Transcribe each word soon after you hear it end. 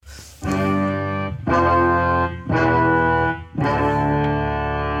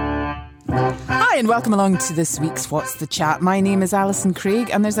and welcome along to this week's What's the Chat. My name is Alison Craig,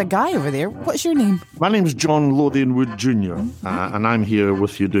 and there's a guy over there. What's your name? My name's John Lothian Wood Jr., and I'm here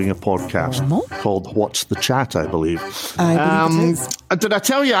with you doing a podcast called What's the Chat, I believe. I believe it is. Did I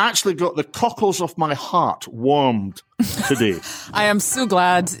tell you I actually got the cockles of my heart warmed today? I am so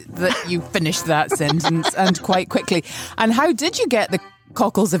glad that you finished that sentence, and quite quickly. And how did you get the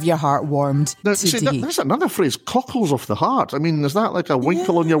cockles of your heart warmed Now, today? see, there's another phrase, cockles of the heart. I mean, is that like a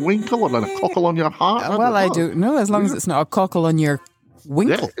winkle on your winkle or a cockle on your heart? Well, I don't know, as long as it's not a cockle on your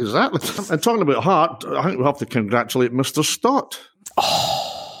winkle. Yeah, exactly. And talking about heart, I think we have to congratulate Mr. Stott.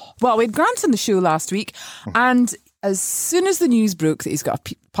 Well, we had Grant on the show last week, and as soon as the news broke that he's got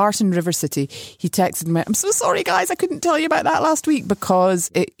a part in River City, he texted me, I'm so sorry, guys, I couldn't tell you about that last week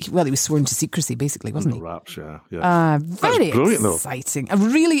because, he was sworn to secrecy, basically, wasn't he? Raps, yeah. Very exciting. Though.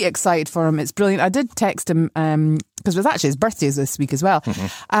 I'm really excited for him. It's brilliant. I did text him, because it was actually his birthday this week as well. Mm-hmm.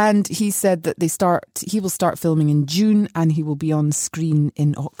 And he said that he will start filming in June and he will be on screen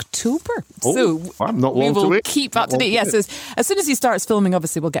in October. So I'm not long we will to wait. keep up to date. Yes, as soon as he starts filming,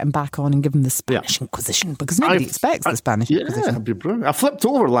 obviously we'll get him back on and give him the Spanish Inquisition, because nobody expects the Spanish Inquisition. Yeah, it'd be brilliant. I flipped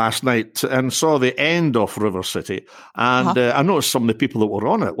over last night and saw the end of River City, and I noticed some of the people that were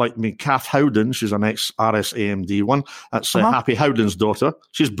on it, like Kath Howden. She's an ex-RSAMD one. That's Happy Howden's daughter.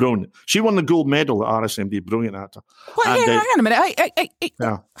 She's brilliant. She won the gold medal at RSAMD. Brilliant actor. What? Hang on a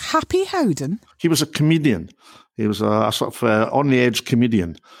minute. Happy Howden? He was a comedian. He was a sort of on-the-edge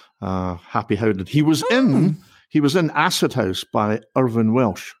comedian. Happy Howden. He was in Acid House by Irvine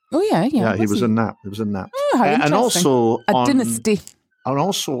Welsh. Oh, yeah. Yeah, he was in that. Oh, how interesting. And also Dynasty. And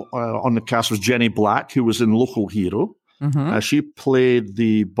also on the cast was Jenny Black, who was in Local Hero. Mm-hmm. She played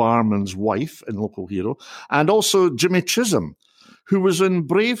the barman's wife in Local Hero. And also Jimmy Chisholm, who was in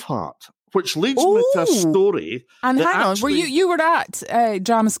Braveheart, which leads me to a story. And hang on, were you were at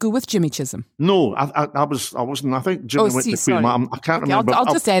drama school with Jimmy Chisholm? No, I wasn't. I think Jimmy went to Queen. I can't remember. I'll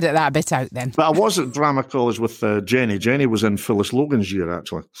just edit that bit out then. But I was at drama college with Jenny. Jenny was in Phyllis Logan's year,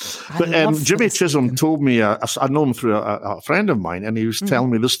 actually. But Jimmy Chisholm told me, I know him through a friend of mine, and he was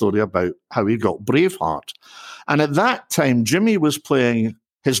telling me the story about how he got Braveheart. And at that time, Jimmy was playing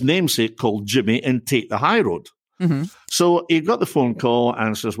his namesake called Jimmy in Take the High Road. Mm-hmm. So he got the phone call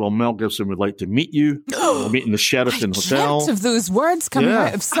and says, well, Mel Gibson would like to meet you. We'll meet in the Sheraton Hotel. I dreamt of those words coming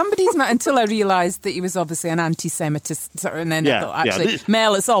out of somebody's mouth until I realised that he was obviously an anti-Semitist. And then I thought, actually,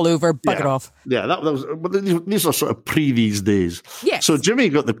 Mel, it's all over. Bugger off. Yeah, that was. But these are sort of pre these days. Yes. So Jimmy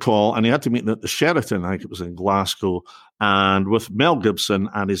got the call and he had to meet at the Sheraton. I think it was in Glasgow. And with Mel Gibson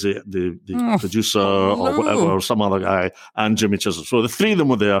and the producer or whatever, or some other guy, and Jimmy Chisholm. So the three of them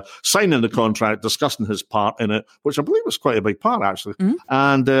were there, signing the contract, discussing his part in it, which I believe was quite a big part, actually. Mm-hmm.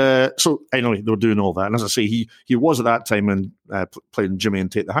 And so, anyway, they were doing all that. And as I say, he was at that time in playing Jimmy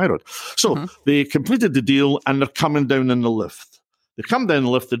and Take the High Road. So they completed the deal, and they're coming down in the lift. They come down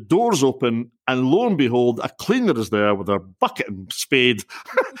the lift, the doors open, and lo and behold, a cleaner is there with her bucket and spade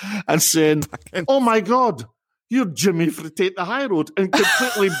and saying, oh, my God, you're Jimmy for Take the High Road, and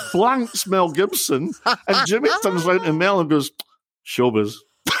completely blanks Mel Gibson. And Jimmy turns around to Mel and goes, showbiz.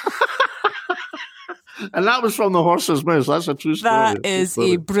 And that was from the horse's mouth. That's a true story. That is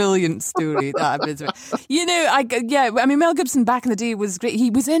a brilliant story. You know, I mean, Mel Gibson back in the day was great.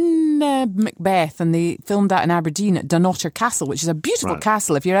 He was in Macbeth, and they filmed that in Aberdeen at Dunnottar Castle, which is a beautiful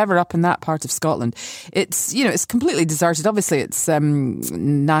castle. If you're ever up in that part of Scotland, it's it's completely deserted. Obviously, it's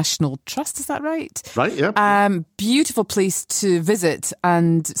National Trust. Is that right? Right. Yeah. Beautiful place to visit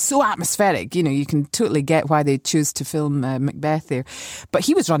and so atmospheric. You know, you can totally get why they chose to film Macbeth there. But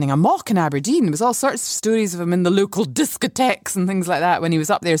he was running amok in Aberdeen. There was all sorts of stories of him in the local discotheques and things like that when he was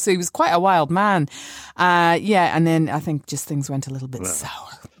up there. So he was quite a wild man. And then I think just things went a little bit sour.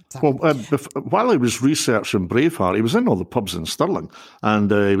 Well, while he was researching Braveheart, he was in all the pubs in Stirling, and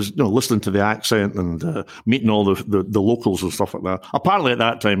he was listening to the accent and meeting all the locals and stuff like that. Apparently, at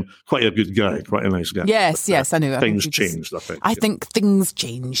that time, quite a good guy, quite a nice guy. Yes, I know. Things changed, I think. I think things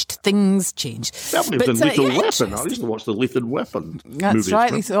changed. Things changed. Yeah, he was in Lethal Weapon. I used to watch the Lethal Weapon That's movies,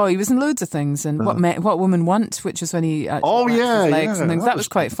 right. He was in loads of things, and What Women Want, which was when he his legs and things. That was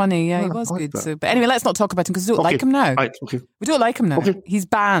quite funny. Yeah, he was good. So, but anyway, let's not talk about him because we don't like him now. Right, okay. We don't like him now. Okay. He's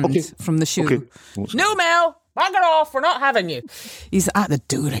banned from the show. Okay. No, Mel, bugger off. We're not having you. He's at the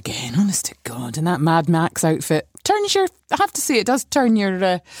door again, honest to God, in that Mad Max outfit. Turns your, I have to say, it does turn your,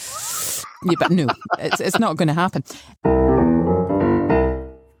 but no, it's not going to happen.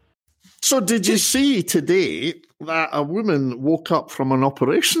 So did you see today that a woman woke up from an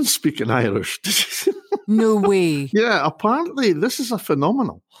operation speaking Irish? No way. Yeah, apparently this is a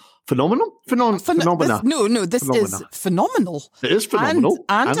phenomenon. Phenomenal? Phenomena. This is phenomenal. It is phenomenal.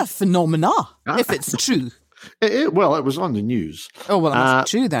 And a phenomena, if it's true. It was on the news. Oh, well, that's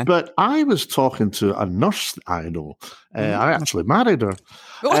true then. But I was talking to a nurse I know. I actually married her.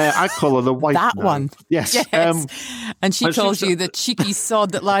 I call her the wife. That now. one. Yes. And she calls you the cheeky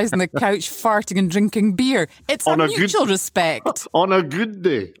sod that lies on the couch farting and drinking beer. It's a mutual respect. On a good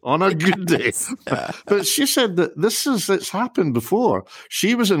day. But she said that it's happened before.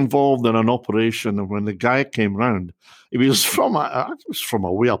 She was involved in an operation, and when the guy came round, he was from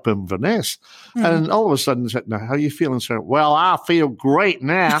a way up in Inverness. And all of a sudden he said, "Now, how are you feeling, sir?" "Well, I feel great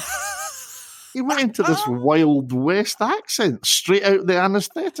now." He went into this Wild West accent straight out the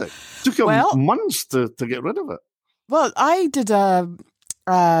anaesthetic. Took him months to get rid of it. Well, I did a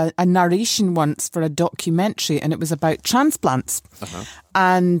narration once for a documentary, and it was about transplants.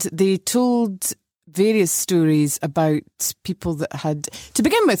 And they told various stories about people that had, to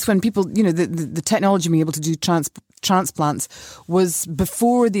begin with, when people, the technology being able to do transplants was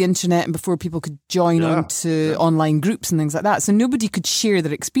before the internet and before people could join on to online groups and things like that. So nobody could share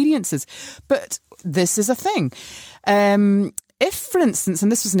their experiences. But this is a thing. If, for instance, and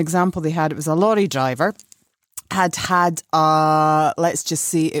this was an example they had, it was a lorry driver had let's just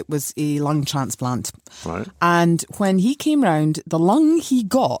say it was a lung transplant. Right. And when he came round, the lung he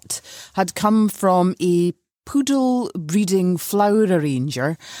got had come from a poodle breeding flower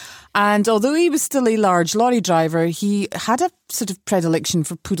arranger. And although he was still a large lorry driver, he had a sort of predilection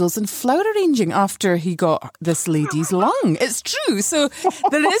for poodles and flower arranging after he got this lady's lung. It's true. So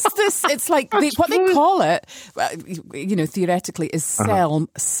there is this, it's like what they call it, theoretically is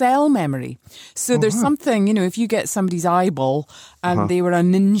cell memory. So there's something, if you get somebody's eyeball and they were a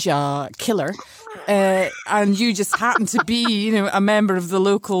ninja killer, and you just happen to be, a member of the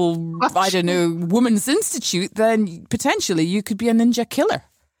local, Women's Institute, then potentially you could be a ninja killer.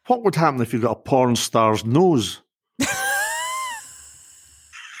 What would happen if you got a porn star's nose?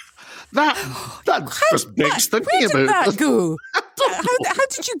 That just begs thinking where did about. That go? How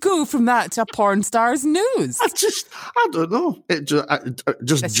did you go from that to a porn star's nose? I don't know. It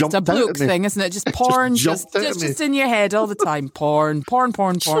just it's jumped just a bloke out at me. thing, isn't it? Just porn, just in your head all the time. Porn,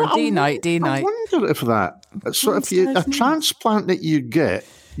 day, night. I wonder if that. So if a transplant that you get,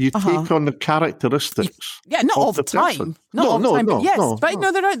 you take on the characteristics. Not all the time. Person. Not all the time. But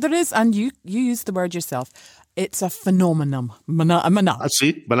yes, there is, and you used the word yourself. It's a phenomenon. I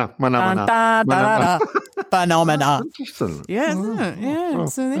see. Phenomena. Interesting. Yeah, isn't it? Yeah.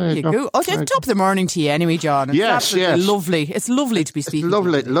 So there you go. Okay, it's top of the morning to you anyway, John. It's absolutely lovely. It's lovely to be speaking.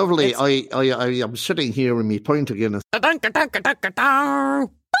 Lovely. I am sitting here with my point again.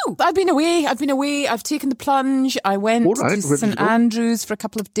 I've been away. I've taken the plunge. I went to St Andrews for a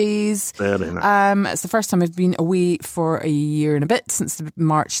couple of days. Very nice. It's the first time I've been away for a year and a bit, since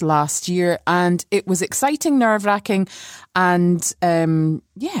March last year, and it was exciting, nerve-wracking, and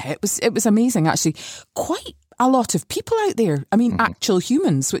it was amazing actually. Quite a lot of people out there. I mean, actual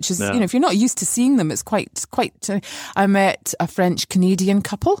humans, which is if you're not used to seeing them, it's quite. I met a French-Canadian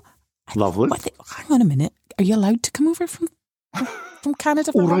couple. Lovely. Hang on a minute. Are you allowed to come over from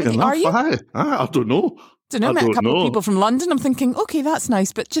Canada for holiday? Are you? I don't know. I met a couple of people from London. I'm thinking, okay, that's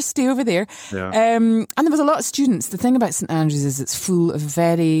nice, but just stay over there. Yeah. And there was a lot of students. The thing about St Andrews is it's full of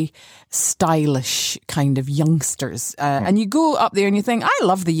very stylish kind of youngsters. And you go up there and you think, I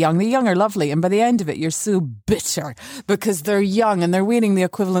love the young. The young are lovely. And by the end of it, you're so bitter because they're young and they're wearing the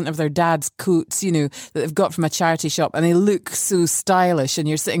equivalent of their dad's coats, that they've got from a charity shop, and they look so stylish. And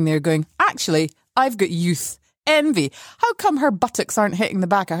you're sitting there going, actually, I've got youth envy. How come her buttocks aren't hitting the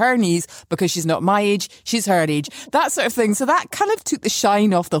back of her knees? Because she's not my age, she's her age. That sort of thing. So that kind of took the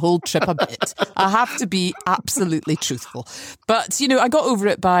shine off the whole trip a bit. I have to be absolutely truthful. But, I got over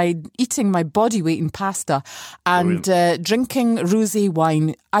it by eating my body weight in pasta and drinking rosé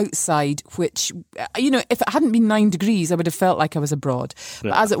wine outside, which, if it hadn't been 9 degrees, I would have felt like I was abroad.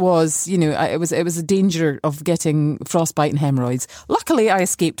 Yeah. But as it was, it was a danger of getting frostbite and hemorrhoids. Luckily, I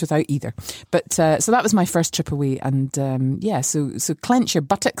escaped without either. But so that was my first trip away, and so clench your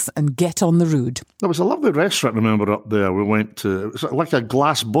buttocks and get on the road. There was a lovely restaurant, remember, up there. We went to, it was like a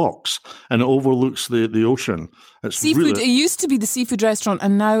glass box, and it overlooks the ocean. It's seafood. It used to be the seafood restaurant,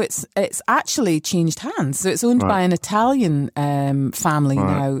 and now it's actually changed hands. So it's owned by an Italian family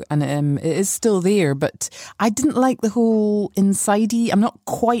now, and it is still there. But I didn't like the whole insidey. I'm not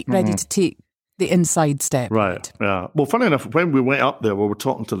quite ready to take the inside step. Right, yeah. Well, funny enough, when we went up there, we were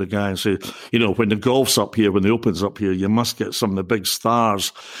talking to the guy and said, when the golf's up here, when the Open's up here, you must get some of the big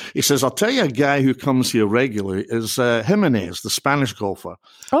stars. He says, I'll tell you a guy who comes here regularly is Jimenez, the Spanish golfer.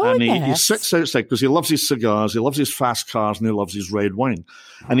 Oh, and yes. he sits outside because he loves his cigars, he loves his fast cars, and he loves his red wine.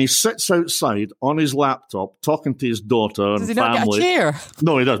 And he sits outside on his laptop talking to his daughter and Does he family. not get a chair?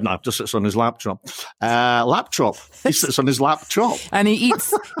 No, he doesn't. No, just sits on his laptop. He sits on his laptop. And he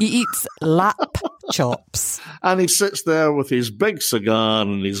eats lap chops. And he sits there with his big cigar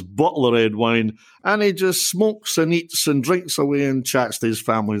and his bottle of red wine, and he just smokes and eats and drinks away and chats to his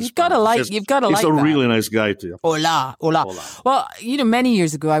family. You've got to like He's a really nice guy to you. Hola. Well, many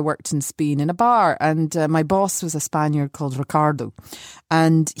years ago I worked in Spain in a bar, and my boss was a Spaniard called Ricardo,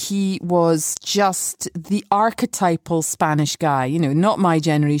 and he was just the archetypal Spanish guy, not my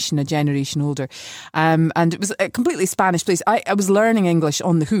generation, a generation older. And it was a completely Spanish place. I was learning English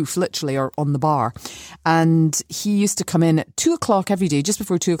on the hoof, literally, or on the bar. And he used to come in at 2:00 every day, just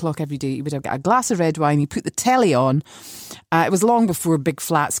before 2:00 every day. He would have got a glass of red wine, he'd put the telly on. It was long before big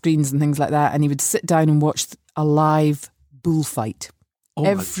flat screens and things like that. And he would sit down and watch a live bullfight.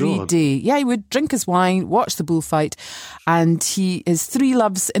 Every day. Yeah, he would drink his wine, watch the bullfight, and his 3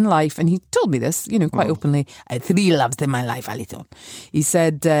 loves in life, and he told me this, quite openly. I had 3 loves in my life, Alito. He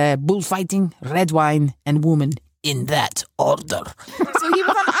said bullfighting, red wine, and woman, in that order. So he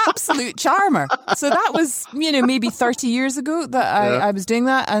was an absolute charmer. So that was, maybe 30 years ago that I was doing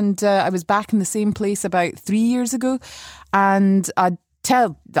that, and I was back in the same place about 3 years ago, and I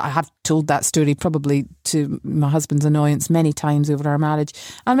have told that story probably to my husband's annoyance many times over our marriage.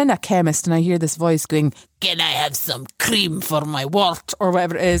 I'm in a chemist and I hear this voice going, "Can I have some cream for my wart?" or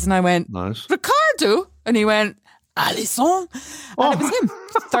whatever it is. And I went, "Nice. Ricardo?" And he went, "Alison." And it was him.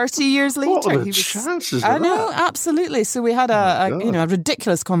 30 years later. What are the chances of I know, absolutely. So we had a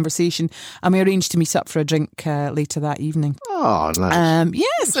ridiculous conversation, and we arranged to meet up for a drink later that evening. Oh,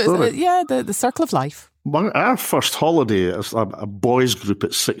 nice. The circle of life. Our first holiday as a boys' group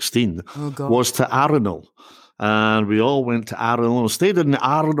at 16 was to Arenal. And we all went to Arenal. We stayed in the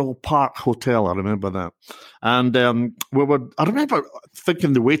Arenal Park Hotel. I remember that. And I remember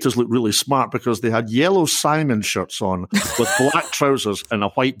thinking the waiters looked really smart because they had yellow Simon shirts on with black trousers and a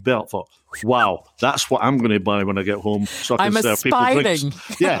white belt. I thought, wow, that's what I'm going to buy when I get home so I can serve people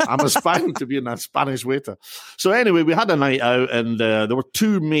drinks. Yeah, I'm aspiring to being a Spanish waiter. So anyway, we had a night out, and there were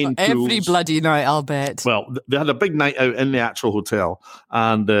 2 main pools. Every bloody night, I'll bet. Well, they had a big night out in the actual hotel,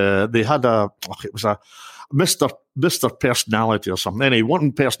 and they had it was a Mr. Personality or something. Anyway,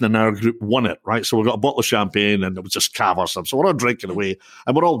 one person in our group won it, right? So we got a bottle of champagne and it was just cava or something. So we're all drinking away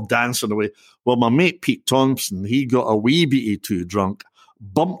and we're all dancing away. Well, my mate Pete Thompson, he got a wee bit too drunk,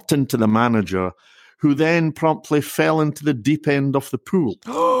 bumped into the manager, who then promptly fell into the deep end of the pool.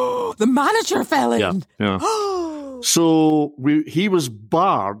 The manager fell in? Yeah. So he was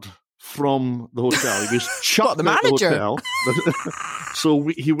barred from the hotel. He was chucked the manager? At the hotel. So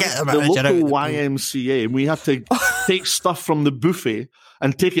he went to the local YMCA, and we had to take stuff from the buffet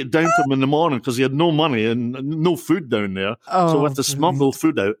and take it down to him in the morning because he had no money and no food down there. So we had to smuggle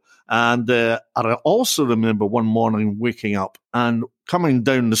food out. And I also remember one morning waking up and coming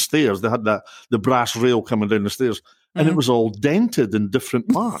down the stairs. They had the brass rail coming down the stairs, and it was all dented in different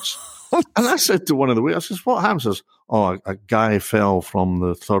parts. And I said to one of the waiters, I says, "What happened?" He says, "Oh, a guy fell from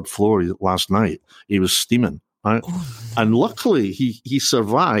the 3rd floor last night. He was steaming." Right? And luckily he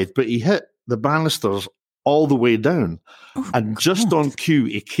survived, but he hit the banisters all the way down. And just on cue,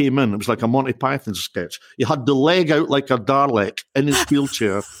 he came in. It was like a Monty Python sketch. He had the leg out like a Dalek in his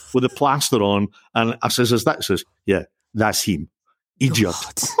wheelchair with a plaster on. And I says, "Is that?" He says, "Yeah, that's him.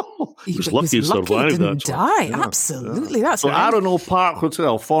 Idiot." He was lucky he survived. He didn't die. Yeah, absolutely. Yeah. That's so right. Arenal Park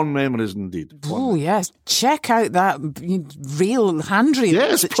Hotel, fond memories indeed. Oh, yes. Check out that rail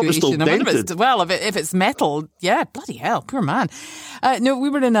handrail situation. If it's metal, yeah, bloody hell, poor man. No, we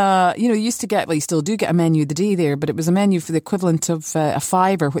were in used to get, you still do get a menu of the day there, but it was a menu for the equivalent of a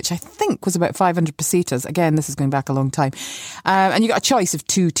 $5, which I think was about 500 pesetas. Again, this is going back a long time. And you got a choice of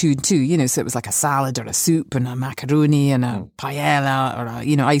 2, 2, and 2, so it was like a salad or a soup and a macaroni and a paella or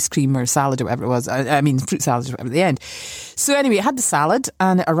a, ice cream or salad or whatever it was. I mean, fruit salad or whatever at the end. So anyway, it had the salad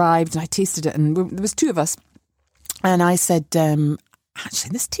and it arrived and I tasted it and there was 2 of us. And I said,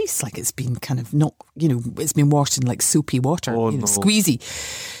 actually, this tastes like it's been kind of not, it's been washed in like soapy water, squeezy.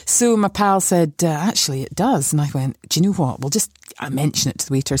 So my pal said, actually, it does. And I went, do you know what? We'll just mention it to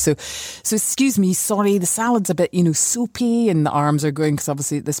the waiter. So excuse me, sorry, the salad's a bit, soapy and the arms are going because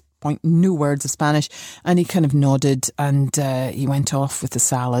obviously at this point, no words of Spanish. And he kind of nodded and he went off with the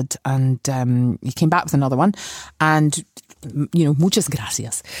salad and he came back with another one and, muchas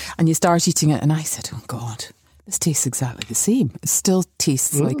gracias. And you start eating it and I said, oh God, this tastes exactly the same. It still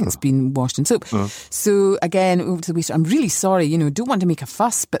tastes like it's been washed in soap. So again, over to the waiter, I'm really sorry, don't want to make a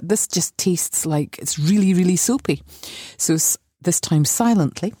fuss, but this just tastes like it's really, really soapy. So this time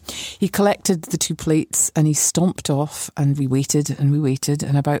silently. He collected the 2 plates and he stomped off, and we waited and we waited.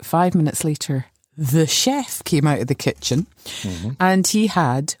 And about 5 minutes later, the chef came out of the kitchen and he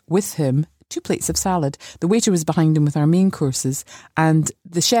had with him 2 plates of salad. The waiter was behind him with our main courses, and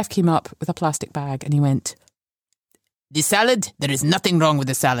the chef came up with a plastic bag and he went, "The salad, there is nothing wrong with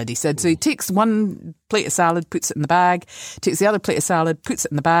the salad," he said. So he takes 1 plate of salad, puts it in the bag, takes the other plate of salad, puts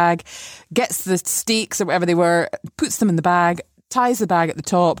it in the bag, gets the steaks or whatever they were, puts them in the bag, ties the bag at the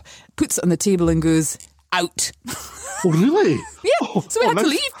top, puts it on the table and goes, "Out." Oh, really? Yeah. So we had to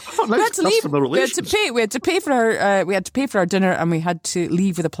leave. We had to leave. We had to pay for our dinner, and we had to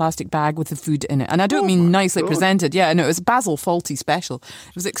leave with a plastic bag with the food in it. And I don't mean nicely presented. Yeah, no, it was Basil Fawlty special.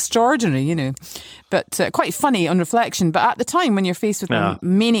 It was extraordinary, but quite funny on reflection. But at the time, when you're faced with a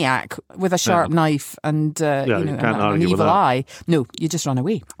maniac with a sharp knife and an evil eye, no, you just run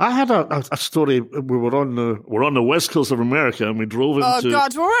away. I had a story. We were on the west coast of America, and we drove into. Oh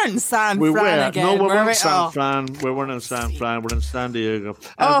God, we weren't in San Fran again. No, we weren't in San Fran. We weren't in San Fran. We're in San Diego.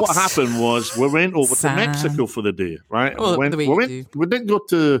 And what happened was we went over to Mexico for the day, right? Well, we didn't go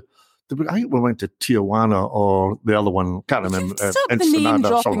to. I think we went to Tijuana or the other one. Can't remember. Stop the name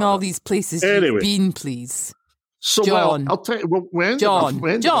dropping all these places you've been, please. So, John. I'll tell you.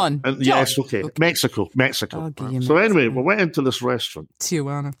 John. Yes, okay. Mexico. So anyway, we went into this restaurant.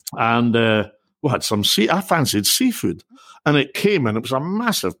 Tijuana. And we had some I fancied seafood. And it came in. It was a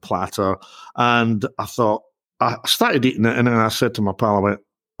massive platter. And I thought, I started eating it. And then I said to my pal, I went,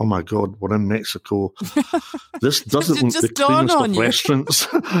 "Oh my God, we're in Mexico. This doesn't look the cleanest of restaurants."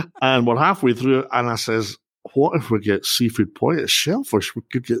 And we're halfway through, and I says, "What if we get seafood poisoning? Shellfish, we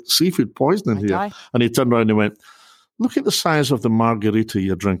could get seafood poisoning here." Die. And he turned around and he went, "Look at the size of the margarita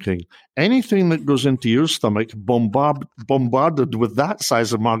you're drinking. Anything that goes into your stomach bombarded with that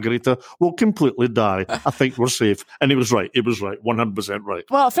size of margarita will completely die. I think we're safe." And he was right. He was right. 100% right.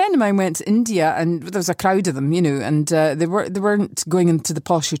 Well, a friend of mine went to India, and there was a crowd of them, and they weren't going into the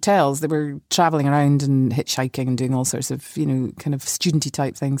posh hotels. They were travelling around and hitchhiking and doing all sorts of, kind of studenty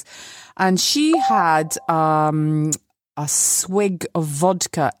type things. And she had a swig of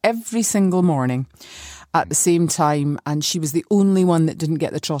vodka every single morning at the same time, and she was the only one that didn't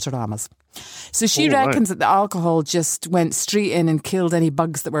get the trotteramas. So she reckons that the alcohol just went straight in and killed any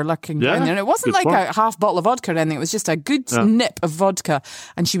bugs that were lurking down there. And it wasn't like a half bottle of vodka or anything. It was just a good nip of vodka,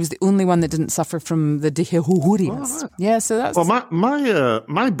 and she was the only one that didn't suffer from the dehydration. Yeah, so that's... Well,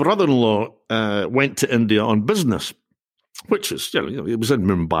 my brother-in-law went to India on business, which is, he was in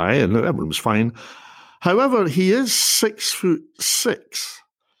Mumbai and everyone was fine. However, he is 6'6",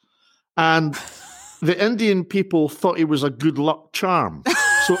 and the Indian people thought he was a good luck charm.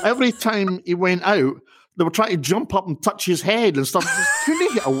 So every time he went out, they were trying to jump up and touch his head and stuff.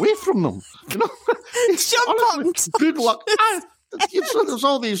 Couldn't get away from them. Jump up and touch. Good luck. There's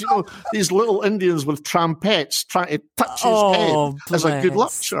all these, these little Indians with trumpets trying to touch his head as a good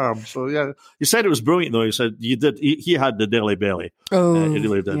luck charm. So yeah, he said it was brilliant though. He said he had the Delhi belly. Oh, he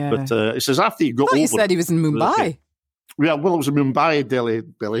really did. Yeah. But he says after he got over, you said he was in Mumbai. Yeah, well, it was a Mumbai Delhi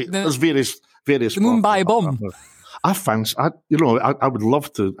belly. There's various. The Mumbai bomb. I would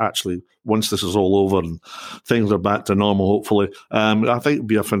love to actually, once this is all over and things are back to normal, hopefully, I think it'd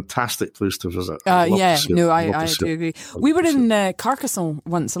be a fantastic place to visit. I do agree. We were in Carcassonne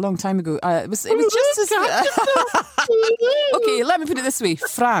once, a long time ago. It was just as... Okay, let me put it this way.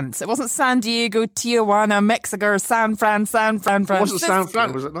 France. It wasn't San Diego, Tijuana, Mexico, San Fran. It wasn't San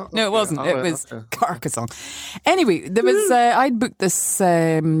Fran, was it not? No, it wasn't. It was Carcassonne. Anyway, there was... I'd booked this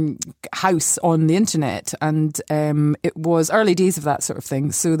house on the internet, and it was early days of that sort of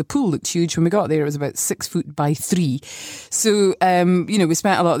thing. So the pool looked huge. When we got there, it was about 6 foot by 3. So, we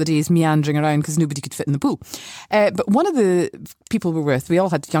spent a lot of the days meandering around because nobody could fit in the pool. But one of the people we were with, we all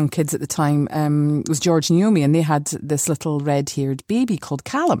had young kids at the time, was George and Naomi, and they had this little red-haired baby called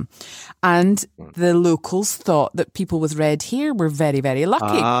Callum. And the locals thought that people with red hair were very, very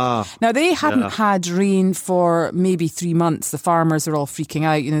lucky. Now, they hadn't had rain for maybe 3 months. The farmers were all freaking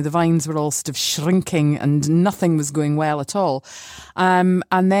out. The vines were all sort of shrinking and nothing was going well at all. And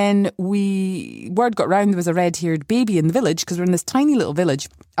then word got round there was a red-haired baby in the village, because we're in this tiny little village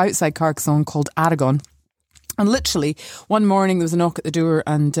outside Carcassonne called Aragon. And literally, one morning there was a knock at the door,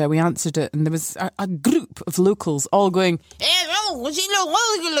 and we answered it, and there was a group of locals all going, "Hey,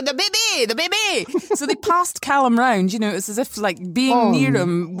 the baby. So they passed Callum round, it was as if being near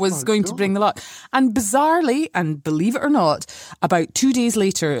him was going to bring the luck. And bizarrely, and believe it or not, about 2 days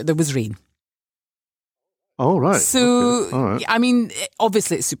later, there was rain. Oh, right. So, okay. All right. I mean,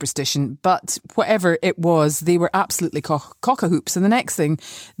 obviously it's superstition, but whatever it was, they were absolutely cock-a-hoops. And the next thing,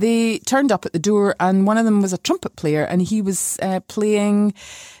 they turned up at the door and one of them was a trumpet player and he was playing,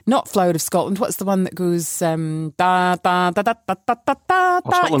 not Flower of Scotland, what's the one that goes, da, da, da, da, da, da, da, da, da,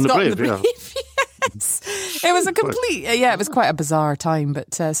 Scotland the Brave, yeah. Yes. It was a complete, it was quite a bizarre time.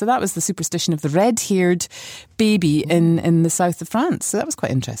 But so that was the superstition of the red-haired baby in the south of France. So that was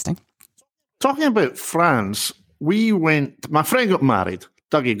quite interesting. Talking about France, my friend got married,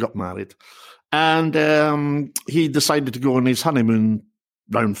 Dougie got married, and he decided to go on his honeymoon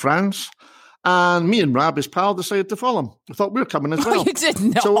round France. And me and Rab, his pal, decided to follow him. I thought we were coming as well. Oh, you did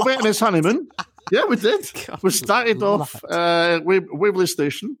not. So we went on his honeymoon. Yeah, we did. God, we started off Waverley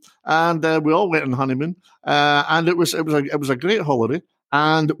Station, and we all went on honeymoon. And it was a great holiday.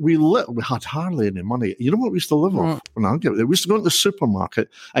 And we had hardly any money. You know what we used to live off? We used to go to the supermarket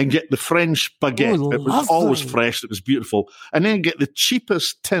and get the French baguette. Oh, it was always fresh. It was beautiful. And then get the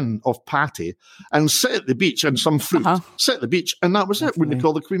cheapest tin of patty and sit at the beach and some fruit. Sit at the beach. And that was it. When they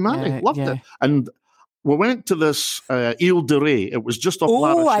called the Queen Mary. Loved it. And we went to this Ile de Ré. It was just off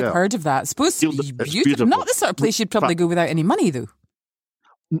La Rochelle. I've heard of that. It's supposed to be beautiful. Not the sort of place you'd probably go without any money, though.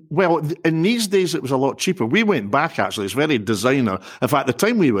 Well, in these days, it was a lot cheaper. We went back, actually. It's very designer. In fact, the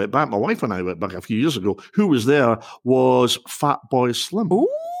time we went back, my wife and I went back a few years ago, who was there was Fat Boy Slim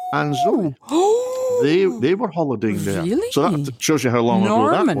and Zoe. They were holidaying there. Really? So that shows you how long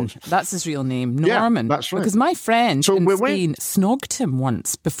ago that was. That's his real name, Norman. Yeah, that's right. Because my friend in Spain snogged him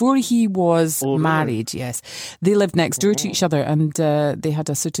once before he was married, yes. They lived next door to each other and they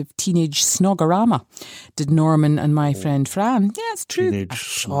had a sort of teenage snoggorama, did Norman and my friend Fran. Yeah, it's true. Teenage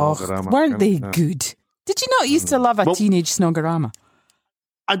snoggorama. Weren't they good? Did you not used to love a teenage snoggorama?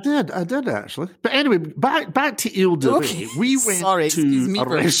 I did actually. But anyway, back to Ile de Ré. We went to a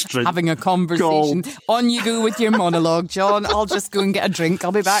restaurant. Having a conversation. On you go with your monologue, John. I'll just go and get a drink.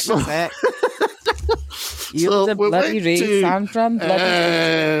 I'll be back in a sec. Ile de bloody Ré, San Fran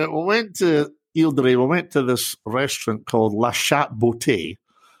bloody. We went to Ile de Ré. We went to this restaurant called La Chatte Beauté,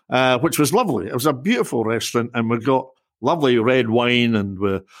 which was lovely. It was a beautiful restaurant, and we got lovely red wine, and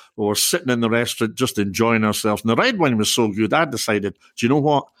we were sitting in the restaurant just enjoying ourselves. And the red wine was so good, I decided, do you know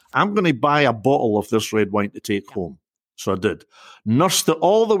what? I'm going to buy a bottle of this red wine to take home. So I did. Nursed it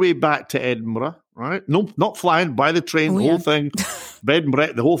all the way back to Edinburgh, right? No, not flying, by the train, the whole thing, bed and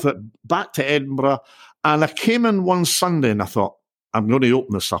breakfast, the whole thing, back to Edinburgh. And I came in one Sunday and I thought, I'm going to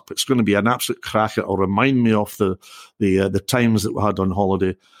open this up. It's going to be an absolute cracker. It'll remind me of the times that we had on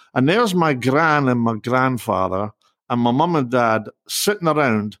holiday. And there's my gran and my grandfather and my mum and dad sitting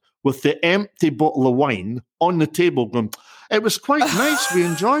around with the empty bottle of wine on the table going, it was quite nice. We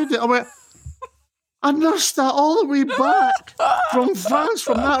enjoyed it. I went, I nursed that all the way back from France,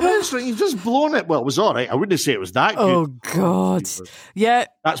 from that restaurant. You've just blown it. Well, it was all right. I wouldn't say it was that good. Oh, God. Yeah.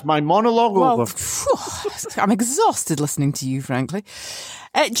 That's my monologue over. I'm exhausted listening to you, frankly.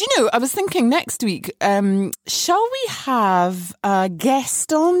 Do you know, I was thinking next week, shall we have a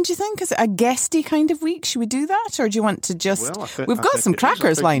guest on, do you think? Is it a guesty kind of week? Should we do that? Or do you want to just... We've got some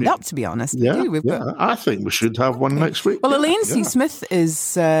crackers lined up, to be honest. Yeah, I think we should have one next week. Well, Elaine C. Smith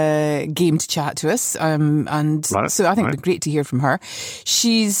is game to chat to us. So I think it'd be great to hear from her.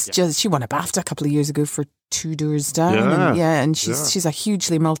 She won a BAFTA a couple of years ago for Two Doors Down. And she's a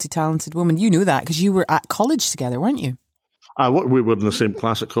hugely multi-talented woman. You know that because you were at college together, weren't you? We were in the same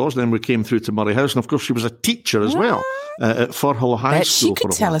class at college. Then we came through to Murray House, and of course, she was a teacher as well at Firhill High School. She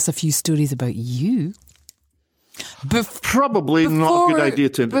could tell us a few stories about you. Probably not a good idea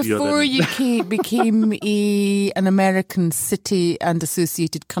to interview her. Before you became an American city and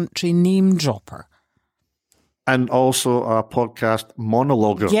associated country name dropper. And also a podcast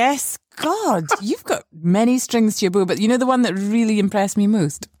monologuer. Yes, God, you've got many strings to your bow, but you know the one that really impressed me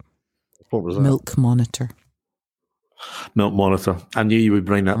most? What was that? Milk Monitor. Milk Monitor. I knew you would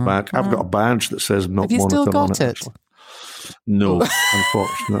bring that back. I've got a badge that says Milk Monitor. Have you still got it? Actually. No,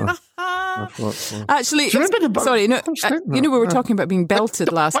 unfortunately. Actually, we were talking about being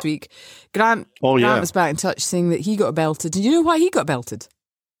belted last week. Grant was back in touch saying that he got belted. Did you know why he got belted?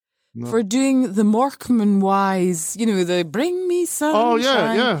 No. For doing the Morecambe Wise, the Bring Me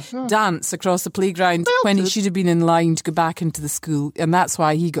Sunshine dance across the playground when he should have been in line to go back into the school, and that's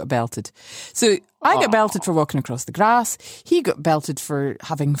why he got belted. So I got belted for walking across the grass. He got belted for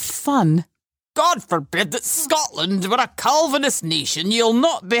having fun. God forbid that Scotland were a Calvinist nation. You'll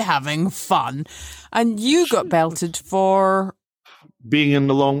not be having fun. And you got belted for being in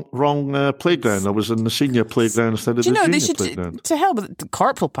the wrong playground. I was in the senior playground instead of the junior playground. To hell with the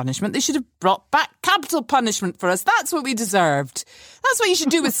corporal punishment. They should have brought back capital punishment for us. That's what we deserved. That's what you should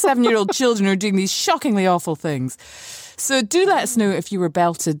do with 7-year-old children who are doing these shockingly awful things. So do let us know if you were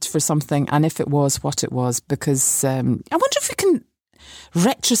belted for something and if it was, what it was, because I wonder if we can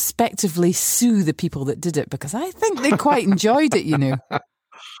retrospectively sue the people that did it, because I think they quite enjoyed it, you know.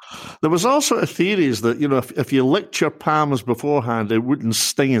 There was also a theories that, you know, if you licked your palms beforehand, it wouldn't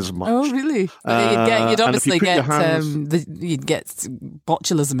sting as much. Oh, really? You'd obviously get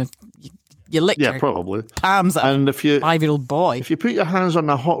botulism if you lick your probably palms at a 5-year-old boy. If you put your hands on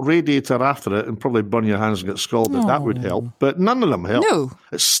a hot radiator after it and probably burn your hands and get scalded, that would help. But none of them help. No.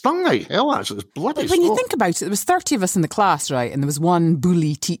 It stung like hell, actually. It's bloody But when you think about it, there was 30 of us in the class, right? And there was one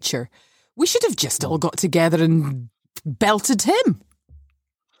bully teacher. We should have just all got together and belted him.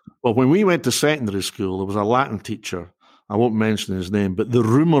 Well, when we went to secondary school, there was a Latin teacher. I won't mention his name, but the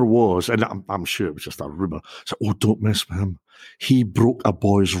rumour was, and I'm sure it was just a rumour, so, don't mess with him. He broke a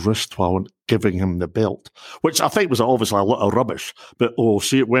boy's wrist while giving him the belt, which I think was obviously a lot of rubbish. But,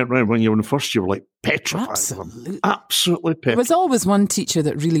 see, it went round when you were in first, you were like petrified. Absolutely petrified. There was always one teacher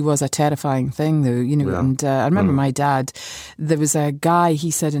that really was a terrifying thing, though, you know. Yeah. And I remember my dad, there was a guy, he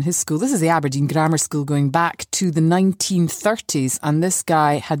said in his school, this is the Aberdeen Grammar School going back to the 1930s, and this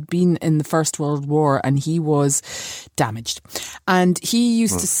guy had been in the First World War and he was damaged. And he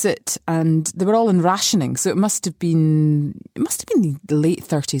used to sit, and they were all in rationing, so it must have been the late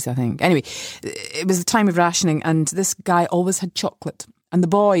 30s, I think. Anyway, it was the time of rationing, and this guy always had chocolate. And the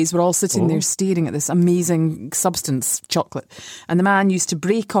boys were all sitting there staring at this amazing substance, chocolate. And the man used to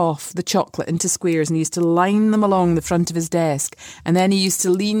break off the chocolate into squares and he used to line them along the front of his desk. And then he used to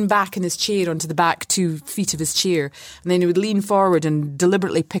lean back in his chair onto the back 2 feet of his chair. And then he would lean forward and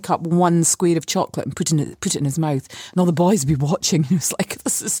deliberately pick up one square of chocolate and put it in his mouth. And all the boys would be watching. And it was like,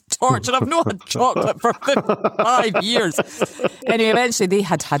 this is torture. I've not had chocolate for 5 years. Anyway, eventually they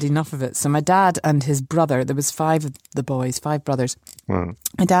had enough of it. So my dad and his brother, there was 5 of the boys, 5 brothers.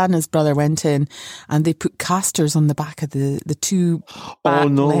 My dad and his brother went in and they put casters on the back of the 2 back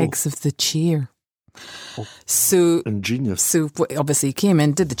legs of the chair. So ingenious. So obviously he came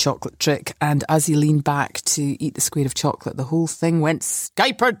in, did the chocolate trick, and as he leaned back to eat the square of chocolate, the whole thing went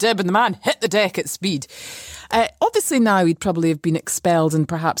skyper-dib and the man hit the deck at speed. Obviously now he'd probably have been expelled and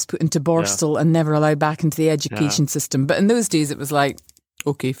perhaps put into Borstal and never allowed back into the education system. But in those days it was like,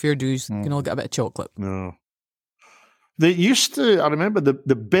 okay, fair dues, you can all get a bit of chocolate. No. They used to, I remember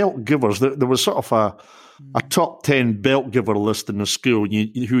the belt givers, there was sort of a top 10 belt giver list in the school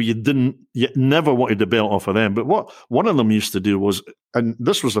who you never wanted the belt off of them. But what one of them used to do was, and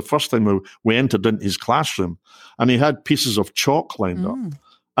this was the first time we entered into his classroom, and he had pieces of chalk lined up.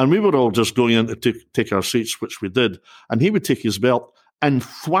 And we were all just going in to take our seats, which we did. And he would take his belt and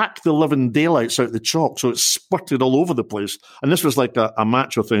thwack the living daylights out the chalk so it spurted all over the place. And this was like a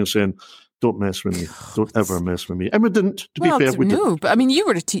macho thing saying, don't mess with me. Don't ever mess with me. And we didn't, to be fair. We didn't. But I mean, you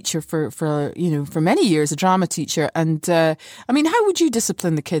were a teacher for many years, a drama teacher. And I mean, how would you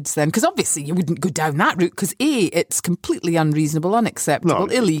discipline the kids then? Because obviously you wouldn't go down that route because it's completely unreasonable,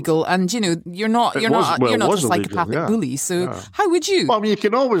 unacceptable, illegal. And, you're not a psychopathic bully. So how would you? Well, I mean, you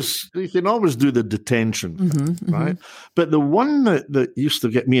can always do the detention, right? But the one that used to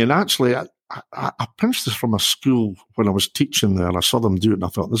get me, and actually, I pinched this from a school when I was teaching there, and I saw them do it, and I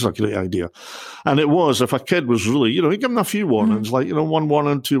thought, this is a great idea. And it was, if a kid was really, you give them a few warnings, like, 1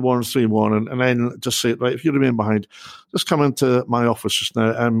 warning, 2 warnings, 3 warnings, and then just say, right, if you remain behind, just come into my office just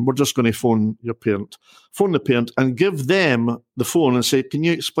now, and we're just going to phone the parent, and give them the phone and say, can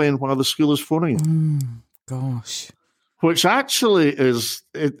you explain why the school is phoning you? Gosh. Which actually is...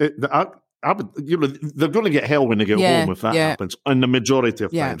 they're going to get hell when they get home if that happens, and the majority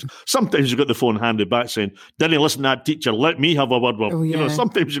of times. Sometimes you got the phone handed back saying, didn't listen to that teacher, let me have a word with him.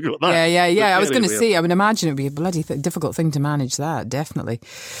 Sometimes you got that. Yeah. I was going to say, I would imagine it would be a bloody difficult thing to manage that, definitely.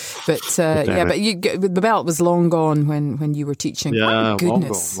 But the belt was long gone when you were teaching. Yeah, oh,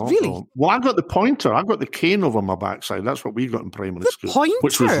 goodness. Long really? Gone. Well, I got the pointer. I got the cane over my backside. That's what we got in primary school. Pointer?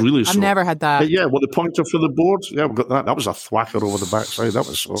 Which was really I've never had that. But the pointer for the boards. Yeah, we got that. That was a thwacker over the backside. That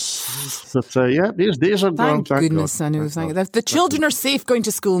was so... But these days are gone. Thank goodness, God. I know. The children are safe going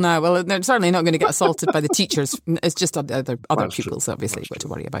to school now. Well, they're certainly not going to get assaulted by the teachers. It's just other pupils, obviously, what to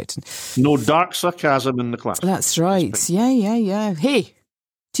worry about. No dark sarcasm in the class. That's right. Yeah. Hey,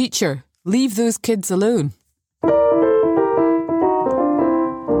 teacher, leave those kids alone.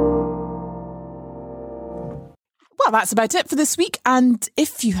 Well, that's about it for this week. And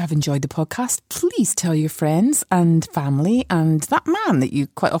if you have enjoyed the podcast, please tell your friends and family and that man that you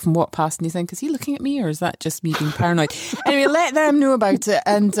quite often walk past and you think, is he looking at me or is that just me being paranoid? Anyway, let them know about it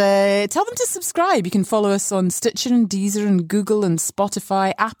and tell them to subscribe. You can follow us on Stitcher and Deezer and Google and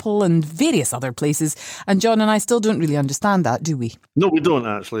Spotify, Apple and various other places. And John and I still don't really understand that, do we? No, we don't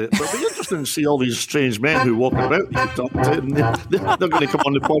actually. But it'll be interesting to see all these strange men who walk about you talk to, and they're going to come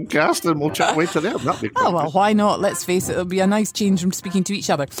on the podcast and we'll chat away to them. That'd be quite well, why not? Let's face it, it'll be a nice change from speaking to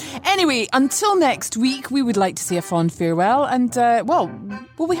each other. Anyway, until next week, we would like to say a fond farewell. And,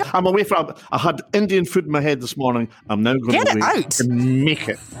 will we have... I'm away from... I had Indian food in my head this morning. I'm now going Get to it out. and make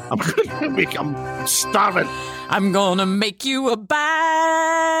it. I'm starving. I'm going to make you a bhaji.